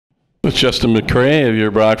With Justin McRae of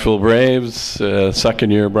your Brockville Braves,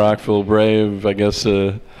 second year Brockville Brave, I guess.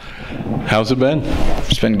 How's it been?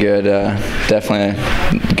 It's been good. Definitely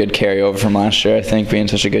a good carryover from last year, I think, being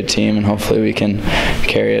such a good team, and hopefully we can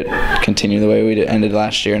carry it, continue the way we ended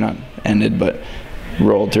last year. Not ended, but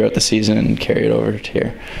rolled throughout the season and carry it over to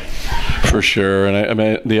here. For sure. And I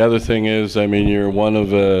mean, the other thing is, I mean, you're one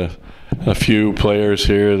of a few players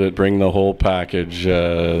here that bring the whole package,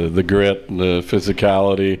 the grit, the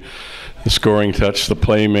physicality, the scoring touch, the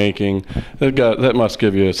playmaking. That must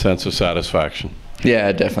give you a sense of satisfaction. Yeah,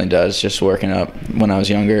 it definitely does. Just working up when I was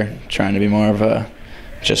younger, trying to be more of a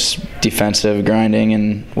just defensive, grinding,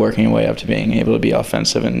 and working your way up to being able to be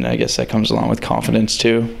offensive. And I guess that comes along with confidence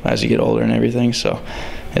too as you get older and everything. So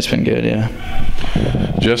it's been good, yeah.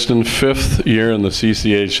 Justin, fifth year in the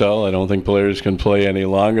CCHL. I don't think players can play any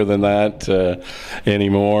longer than that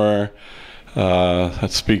anymore.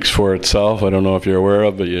 That speaks for itself. I don't know if you're aware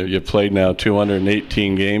of, but you've played now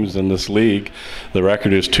 218 games in this league. The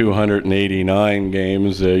record is 289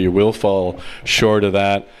 games. You will fall short of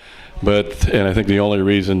that. And I think the only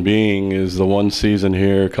reason being is the one season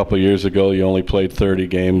here a couple of years ago, you only played 30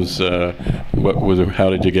 games. How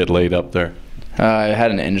did you get laid up there? I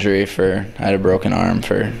had an injury I had a broken arm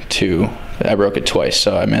for 2. I broke it twice,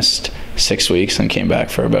 so I missed 6 weeks and came back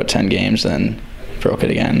for about 10 games, then broke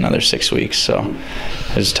it again another 6 weeks. So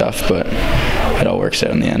it was tough, but it all works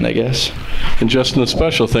out in the end, I guess. And Justin, the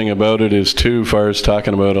special thing about it is too, as far as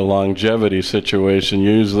talking about a longevity situation,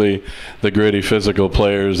 usually the gritty physical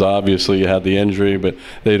players, obviously you had the injury, but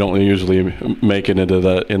they don't usually make it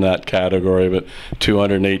in that category. But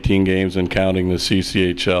 218 games and counting the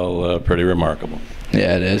CCHL, pretty remarkable.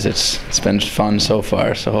 Yeah, it is. It's been fun so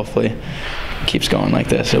far, so hopefully it keeps going like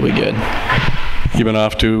this. It'll be good. You've been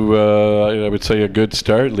off to, I would say, a good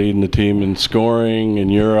start, leading the team in scoring. In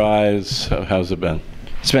your eyes, how's it been?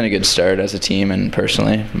 It's been a good start as a team and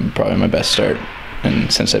personally, probably my best start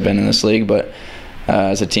since I've been in this league. But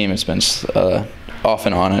as a team, it's been off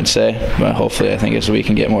and on, I'd say. But hopefully, I think as we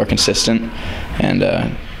can get more consistent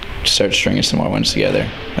and start stringing some more wins together,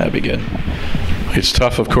 that'd be good. It's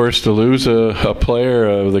tough, of course, to lose a player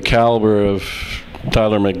of the caliber of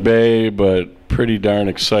Tyler McRae, but pretty darn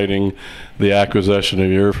exciting, the acquisition of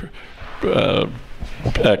your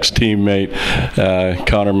ex-teammate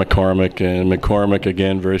Connor McCormick. And McCormick,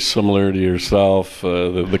 again, very similar to yourself,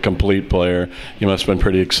 the complete player. You must have been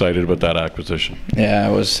pretty excited about that acquisition. Yeah,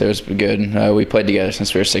 it was good. We played together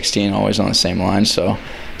since we were 16, always on the same line, so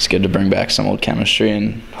it's good to bring back some old chemistry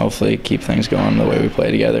and hopefully keep things going the way we play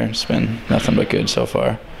together. It's been nothing but good so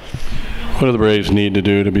far. What do the Braves need to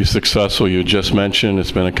do to be successful? You just mentioned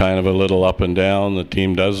it's been a kind of a little up and down. The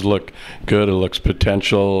team does look good. It looks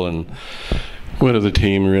potential. And what do the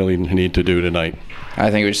team really need to do tonight? I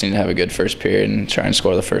think we just need to have a good first period and try and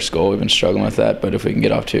score the first goal. We've been struggling with that, but if we can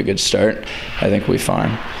get off to a good start, I think we'll be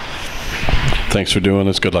fine. Thanks for doing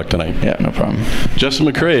this. Good luck tonight. Yeah, no problem. Justin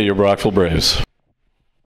McRae, your Brockville Braves.